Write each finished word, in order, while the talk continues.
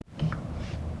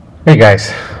Hey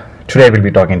guys, today we'll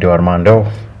be talking to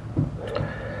Armando.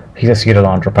 He's a serial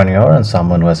entrepreneur and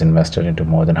someone who has invested into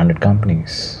more than 100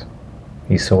 companies.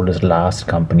 He sold his last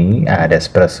company,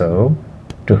 AdEspresso,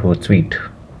 to HootSuite.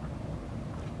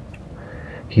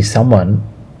 He's someone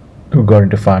who got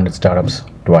into funded startups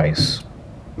twice.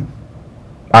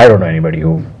 I don't know anybody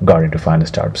who got into funded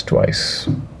startups twice.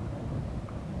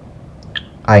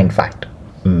 I, in fact,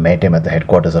 met him at the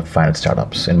headquarters of funded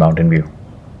startups in Mountain View.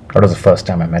 That was the first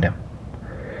time I met him.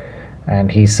 And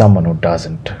he's someone who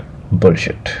doesn't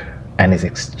bullshit and is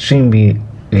extremely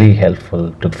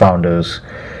helpful to founders.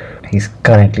 He's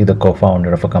currently the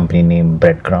co-founder of a company named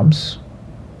BreadCrumbs.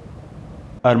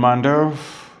 Armando,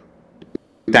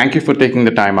 thank you for taking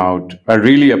the time out. I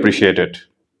really appreciate it.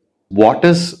 What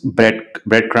is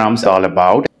breadcrumbs all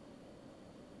about?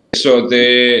 So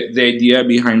the idea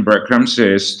behind breadcrumbs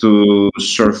is to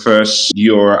surface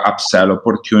your upsell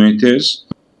opportunities.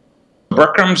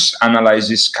 Breadcrumbs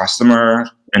analyzes customer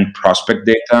and prospect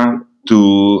data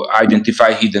to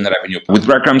identify hidden revenue. With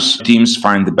breadcrumbs, teams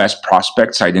find the best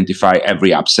prospects, identify every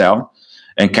upsell,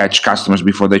 and catch customers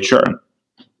before they churn.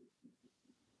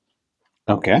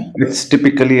 Okay. It's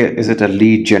typically, is it a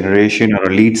lead generation or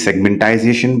a lead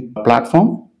segmentation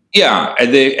platform? Yeah,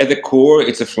 at the core,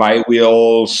 it's a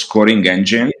flywheel scoring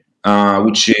engine,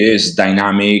 which is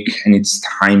dynamic and it's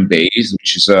time based,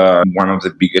 which is one of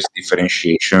the biggest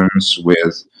differentiations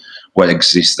with what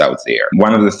exists out there.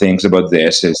 One of the things about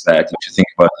this is that if you think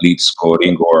about lead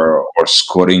scoring or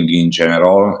scoring in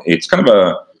general, it's kind of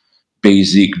a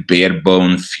basic bare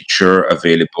bone feature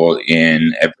available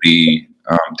in every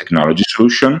technology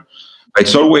solution.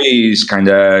 It's always kind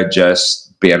of just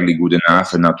barely good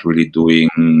enough and not really doing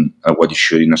what it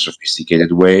should in a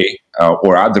sophisticated way.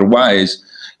 Or otherwise,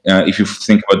 if you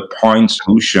think about point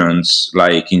solutions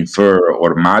like Infer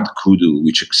or Mad Kudu,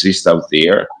 which exist out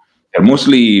there, they're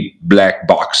mostly black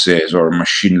boxes or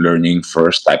machine learning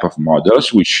first type of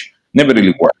models, which never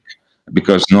really work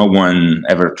because no one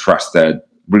ever trusted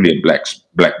really a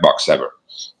black box ever.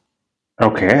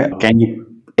 Okay. Can you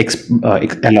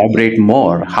elaborate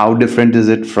more? How different is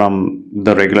it from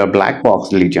the regular black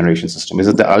box lead generation system? Is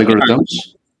it the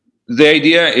algorithms? The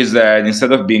idea is that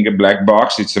instead of being a black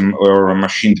box, or a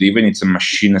machine driven, it's a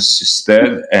machine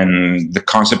assisted, and the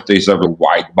concept is of a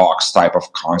white box type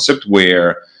of concept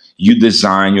where you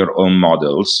design your own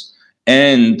models,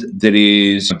 and there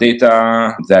is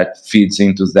data that feeds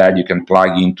into that. You can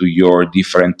plug into your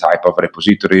different type of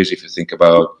repositories. If you think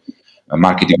about a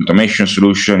marketing automation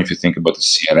solution, if you think about the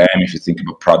CRM, if you think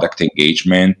about product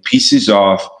engagement, pieces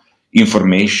of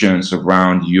informations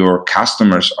around your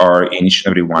customers are in each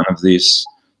and every one of these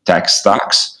tech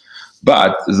stacks.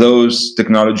 But those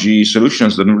technology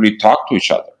solutions don't really talk to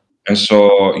each other. And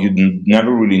so you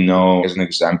never really know, as an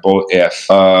example, if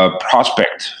a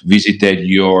prospect visited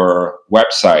your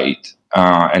website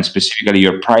and specifically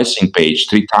your pricing page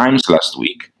 3 times last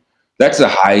week. That's a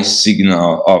high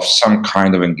signal of some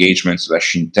kind of engagement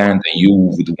slash intent that you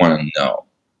would want to know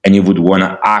and you would want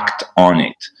to act on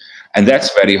it. And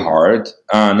that's very hard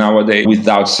nowadays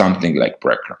without something like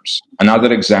breadcrumbs.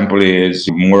 Another example is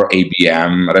more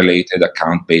ABM related,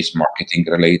 account based marketing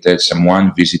related,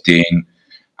 someone visiting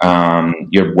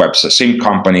your website, same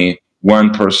company,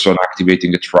 one person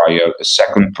activating a trial, a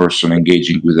second person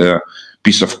engaging with a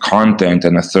piece of content,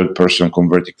 and a third person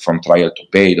converting from trial to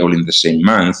paid all in the same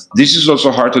month. This is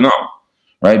also hard to know,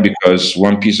 right? Because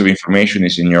one piece of information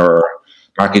is in your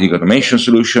marketing automation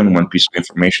solution, one piece of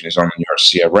information is on your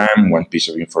CRM, one piece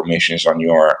of information is on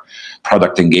your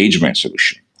product engagement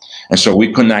solution. And so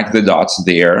we connect the dots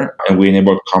there and we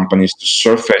enable companies to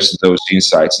surface those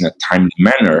insights in a timely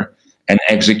manner and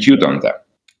execute on them.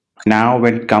 Now,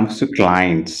 when it comes to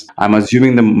clients, I'm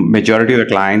assuming the majority of the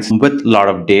clients with a lot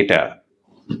of data.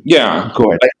 Yeah, Go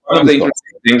ahead. like one of the Please go ahead.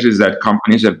 interesting things is that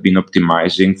companies have been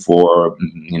optimizing for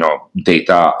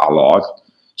data a lot.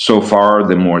 So far,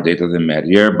 the more data, the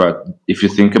merrier. But if you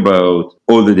think about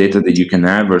all the data that you can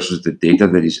have versus the data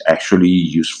that is actually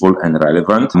useful and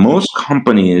relevant, most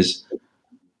companies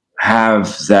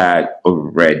have that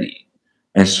already.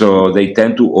 And so they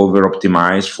tend to over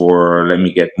optimize for let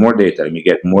me get more data, let me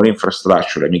get more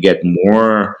infrastructure, let me get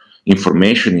more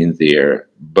information in there.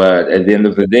 But at the end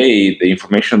of the day, the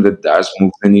information that does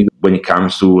move the needle when it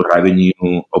comes to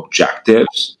revenue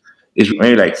objectives is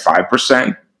maybe like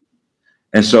 5%.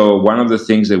 And so one of the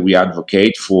things that we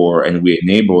advocate for and we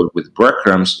enable with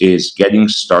breadcrumbs is getting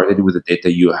started with the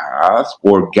data you have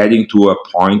or getting to a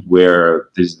point where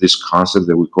there's this concept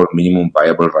that we call minimum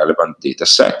viable relevant data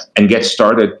set and get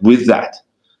started with that.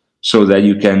 so that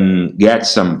you can get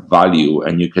some value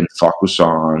and you can focus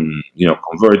on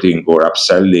converting or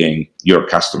upselling your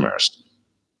customers.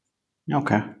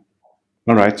 Okay.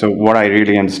 All right. So what I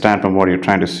really understand from what you're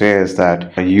trying to say is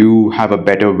that you have a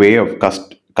better way of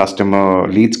customer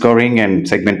lead scoring and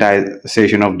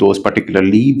segmentation of those particular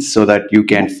leads so that you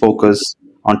can focus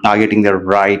on targeting the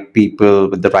right people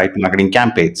with the right marketing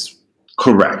campaigns.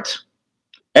 Correct.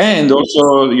 And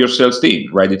also your sales team,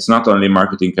 right? It's not only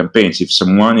marketing campaigns. If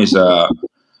someone is a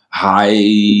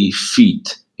high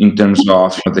fit in terms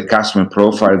of the customer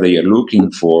profile that you're looking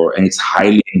for and it's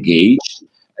highly engaged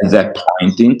at that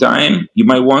point in time, you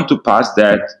might want to pass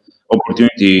that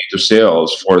opportunity to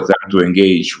sales for them to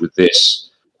engage with this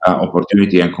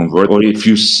opportunity and convert. Or if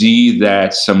you see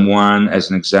that someone,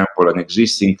 as an example, an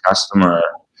existing customer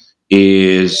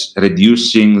is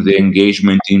reducing the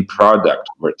engagement in product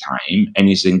over time and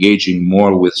is engaging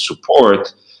more with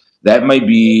support, that might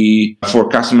be for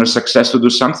customer success to do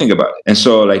something about it. And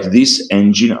so, like this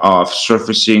engine of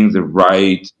surfacing the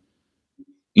right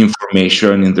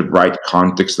information in the right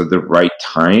context at the right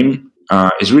time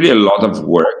is really a lot of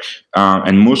work.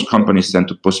 And most companies tend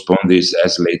to postpone this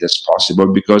as late as possible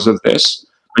because of this.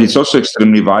 But it's also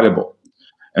extremely valuable.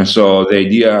 And so the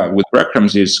idea with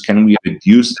breadcrumbs is, can we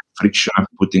reduce the friction of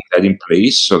putting that in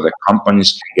place so that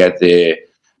companies can get the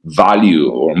value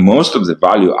or most of the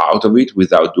value out of it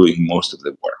without doing most of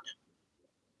the work?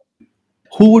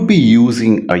 Who would be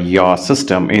using your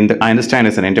system? I understand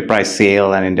it's an enterprise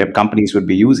sale and companies would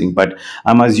be using, but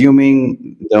I'm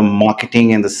assuming the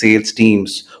marketing and the sales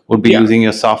teams would be Yeah. using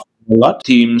your software a lot.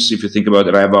 Teams, if you think about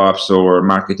RevOps or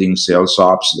marketing, sales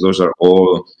ops, those are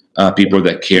all people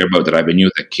that care about revenue,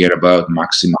 that care about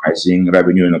maximizing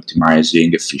revenue and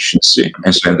optimizing efficiency.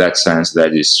 And so, in that sense,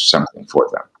 that is something for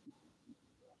them.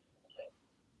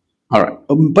 All right.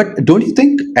 But don't you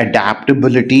think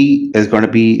adaptability is going to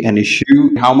be an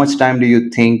issue? How much time do you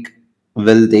think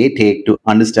will they take to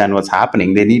understand what's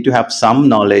happening? They need to have some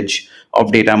knowledge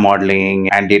of data modeling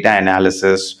and data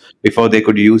analysis before they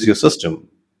could use your system.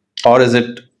 Or is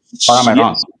it, or am I Yes.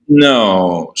 wrong?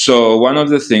 No. So one of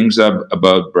the things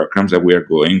about breadcrumbs that we are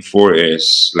going for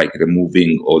is like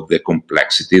removing all the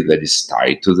complexity that is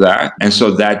tied to that. And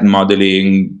so that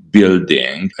modeling,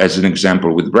 building, as an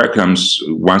example with breadcrumbs,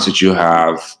 once that you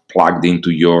have plugged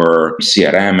into your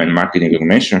CRM and marketing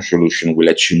automation solution, will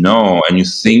let you know, and you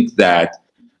think that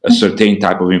a certain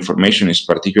type of information is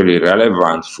particularly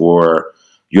relevant for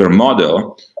your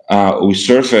model, we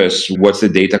surface what's the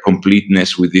data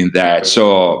completeness within that.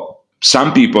 So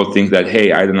some people think that,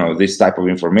 hey, I don't know, this type of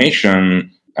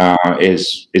information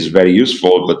is very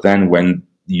useful, but then when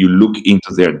you look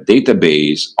into their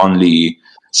database, only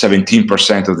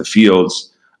 17% of the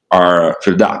fields are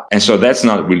filled up, and so that's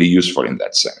not really useful in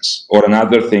that sense. Or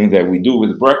another thing that we do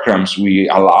with breadcrumbs, we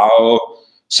allow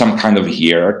some kind of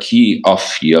hierarchy of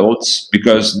fields,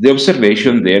 because the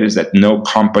observation there is that no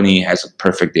company has a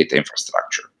perfect data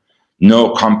infrastructure.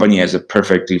 No company has a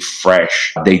perfectly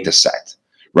fresh data set,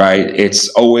 right? It's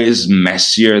always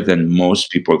messier than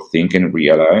most people think and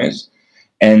realize.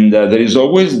 And there is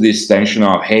always this tension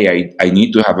of, hey, I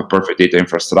need to have a perfect data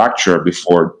infrastructure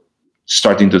before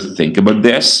starting to think about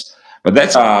this. But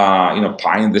that's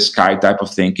pie in the sky type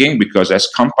of thinking, because as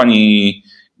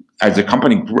the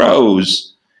company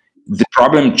grows, the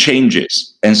problem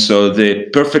changes. And so the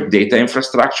perfect data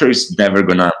infrastructure is never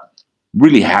going to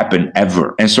really happen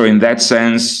ever. And so, in that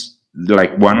sense,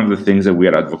 like one of the things that we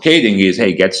are advocating is,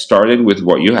 hey, get started with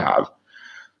what you have,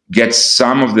 get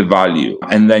some of the value,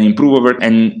 and then improve over it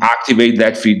and activate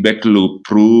that feedback loop,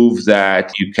 prove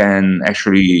that you can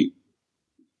actually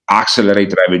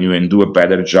accelerate revenue and do a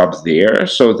better job there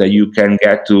so that you can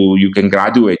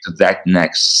graduate to that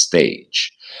next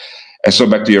stage. And so,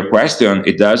 back to your question,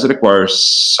 it does require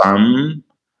some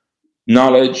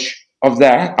knowledge of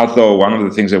that. Although one of the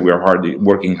things that we're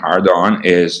working hard on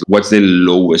is, what's the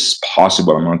lowest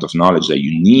possible amount of knowledge that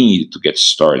you need to get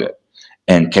started,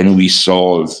 and can we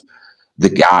solve the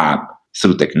gap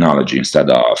through technology instead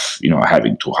of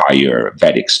having to hire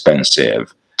very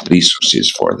expensive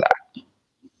resources for that.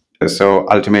 So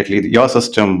ultimately, your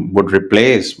system would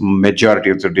replace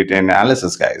majority of the data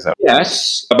analysis guys.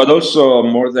 Yes, but also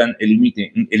more than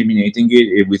eliminating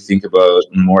it, if we think about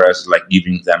more as like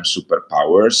giving them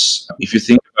superpowers. If you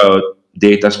think about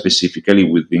data specifically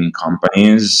within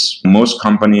companies, most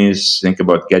companies think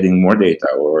about getting more data,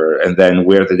 and then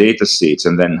where the data sits,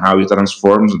 and then how it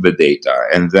transforms the data,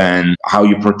 and then how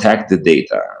you protect the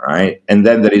data, right? And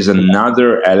then there is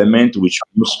another element which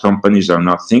most companies are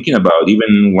not thinking about,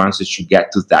 even once that you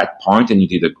get to that point and you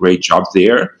did a great job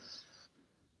there.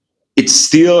 It's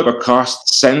still a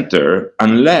cost center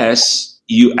unless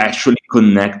you actually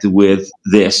connect with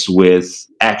this with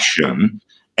action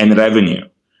and revenue.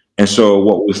 And so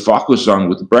what we focus on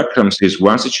with breadcrumbs is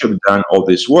once that you've done all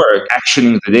this work,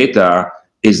 actioning the data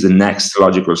is the next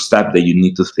logical step that you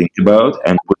need to think about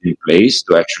and put in place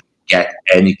to actually get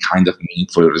any kind of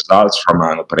meaningful results from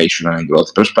an operational and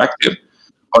growth perspective.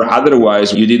 Or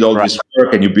otherwise, you did all Right. this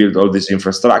work and you built all this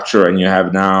infrastructure and you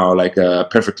have now like a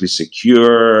perfectly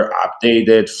secure,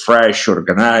 updated, fresh,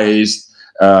 organized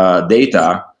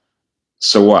data.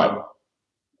 So what?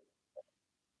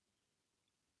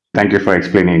 Thank you for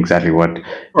explaining exactly what Of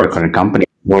your course. current company,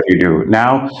 what you do.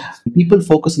 Now, people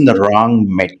focus on the wrong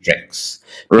metrics.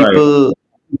 Right. People,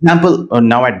 example,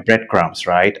 now at Breadcrumbs,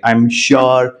 right? I'm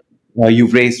sure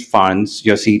you've raised funds,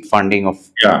 your seed funding of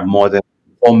Yeah. more than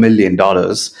 $4 million.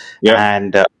 Yeah.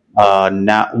 And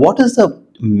now, what is the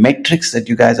metrics that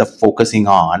you guys are focusing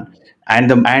on? And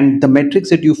the metrics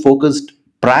that you focused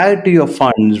prior to your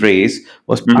funds raise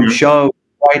was, I'm Mhm. sure,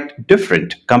 quite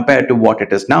different compared to what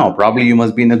it is now. Probably you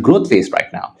must be in a growth phase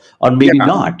right now, or maybe Yeah.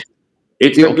 not.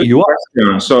 It's a You good you are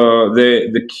question. So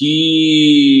the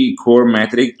key core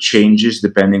metric changes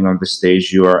depending on the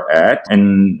stage you are at,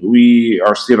 and we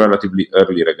are still relatively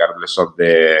early, regardless of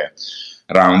the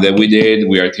round that we did.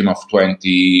 We are a team of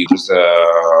 20, just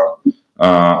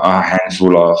a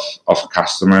handful of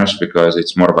customers because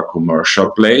it's more of a commercial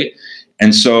play.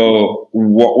 And so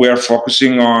what we are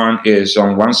focusing on is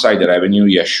on one side the revenue,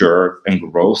 yeah, sure, and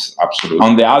growth, absolutely.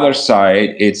 On the other side,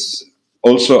 it's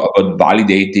also about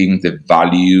validating the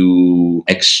value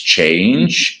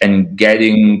exchange and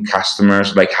getting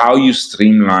customers, like how you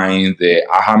streamline the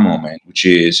aha moment, which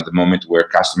is the moment where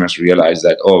customers realize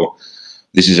that, oh,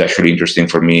 this is actually interesting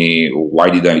for me. Why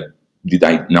did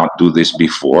I not do this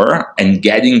before? And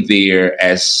getting there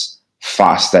as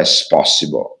fast as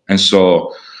possible. And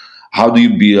so how do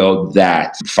you build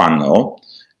that funnel?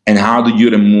 And how do you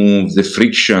remove the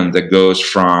friction that goes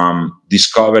from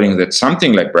discovering that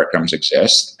something like breadcrumbs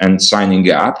exists and signing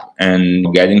up and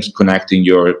connecting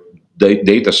your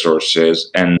data sources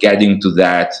and getting to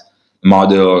that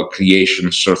model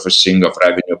creation, surfacing of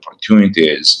revenue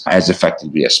opportunities as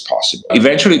effectively as possible.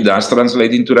 Eventually, it does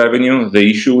translate into revenue. The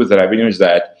issue with revenue is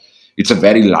that it's a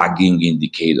very lagging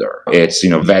indicator. It's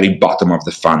very bottom of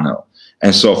the funnel.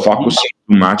 And so focusing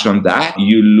too much on that,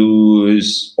 you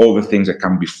lose all the things that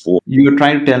come before. you're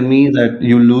trying to tell me that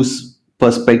you lose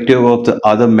perspective of the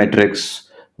other metrics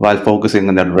while focusing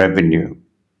on that revenue.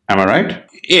 Am I right?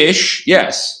 Ish,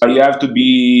 yes. You have to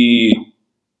be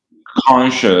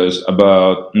conscious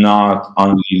about not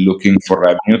only looking for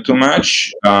revenue too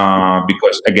much,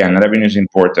 because again, revenue is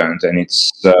important and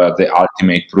it's the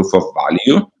ultimate proof of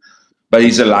value, but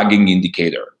it's a lagging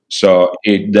indicator. So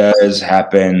it does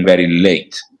happen very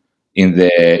late in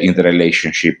the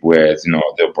relationship with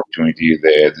the opportunity,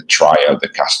 the trial, the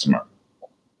customer.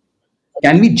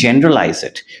 Can we generalize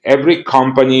it? Every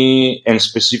company, and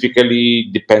specifically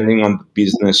depending on the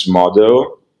business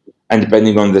model and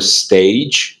depending on the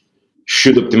stage,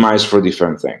 should optimize for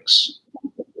different things.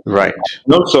 Right.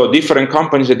 And also, different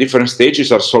companies at different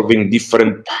stages are solving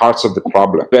different parts of the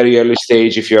problem. Very early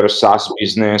stage, if you're a SaaS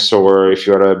business, or if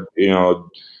you're a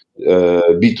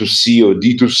B2C or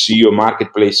D2C or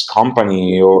marketplace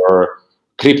company, or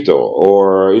crypto,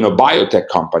 or biotech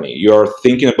company, you're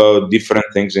thinking about different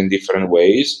things in different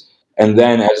ways. And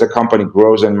then as the company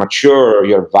grows and mature,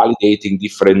 you're validating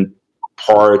different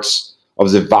parts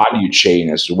of the value chain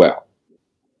as well.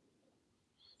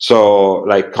 So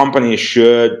like companies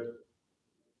should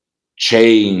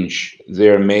change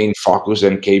their main focus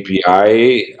and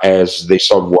KPI as they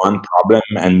solve one problem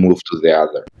and move to the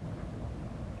other.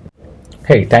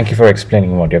 Hey, thank you for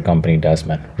explaining what your company does,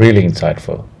 man. Really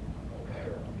insightful.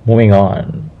 Moving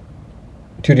on,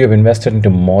 dude, you've invested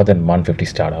into more than 150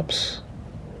 startups.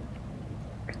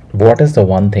 What is the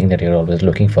one thing that you're always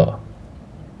looking for?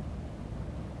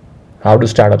 How do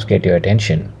startups get your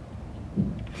attention?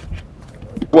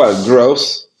 Well, growth,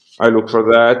 I look for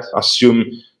that.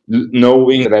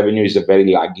 Knowing revenue is a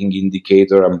very lagging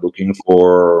indicator. I'm looking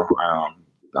for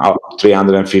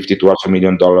 350 to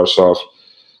 $500,000 of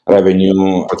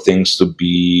revenue for things to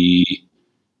be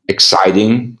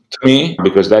exciting to me,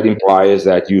 because that implies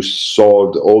that you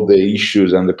solved all the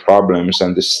issues and the problems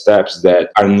and the steps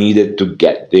that are needed to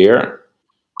get there.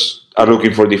 Are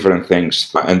looking for different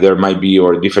things, and there might be,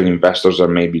 or different investors are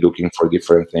maybe looking for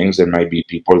different things. There might be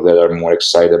people that are more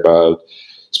excited about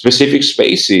specific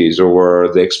spaces or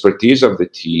the expertise of the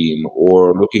team,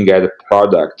 or looking at a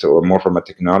product, or more from a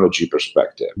technology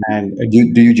perspective. And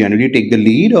do you generally take the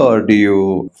lead, or do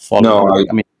you follow? No,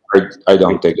 I mean, I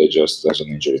don't take it just as an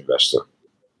angel investor.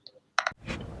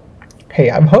 Hey,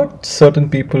 I've heard certain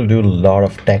people do a lot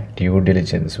of tech due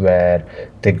diligence where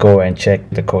they go and check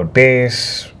the code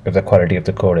base, if the quality of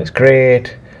the code is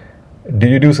great. Do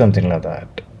you do something like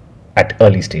that at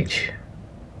early stage?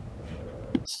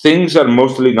 Things are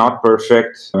mostly not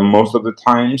perfect most of the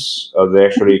times. They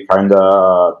actually kind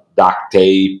of duct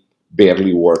tape,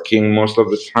 barely working most of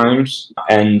the times.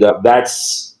 And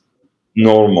that's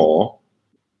normal.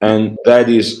 And that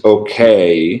is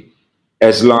okay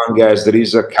as long as there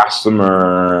is a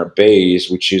customer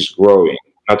base which is growing,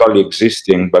 not only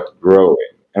existing, but growing.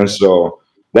 And so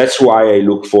that's why I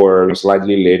look for a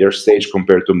slightly later stage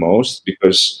compared to most,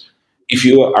 because if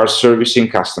you are servicing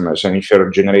customers and if you're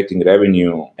generating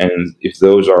revenue and if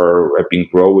those are have been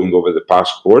growing over the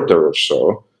past quarter or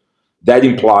so, that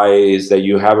implies that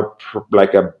you have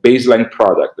like a baseline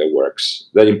product that works.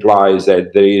 That implies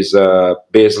that there is a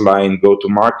baseline go to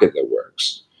market that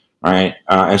works, right?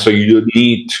 And so you don't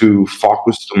need to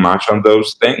focus too much on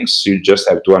those things. You just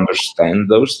have to understand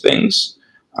those things,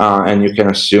 and you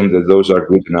can assume that those are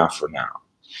good enough for now.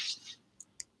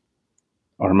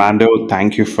 Armando,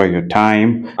 thank you for your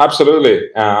time. Absolutely,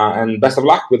 and best of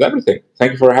luck with everything.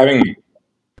 Thank you for having me.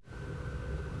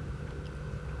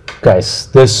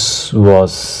 Guys, this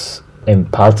was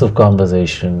impulsive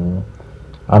conversation.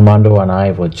 Armando and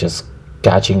I were just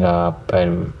catching up,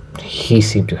 and he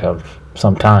seemed to have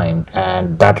some time,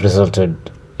 and that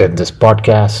resulted in this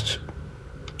podcast.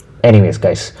 Anyways,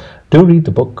 guys, do read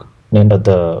the book named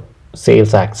The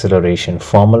Sales Acceleration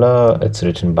Formula. It's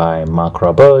written by Mark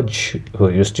Roberge, who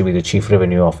used to be the Chief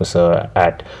Revenue Officer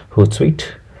at HootSuite.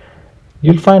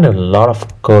 You'll find a lot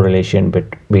of correlation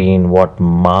between what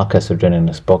Mark has written in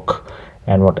his book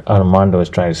and what Armando is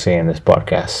trying to say in this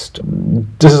podcast.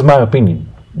 This is my opinion.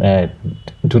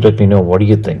 Do let me know, what do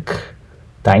you think?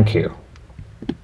 Thank you.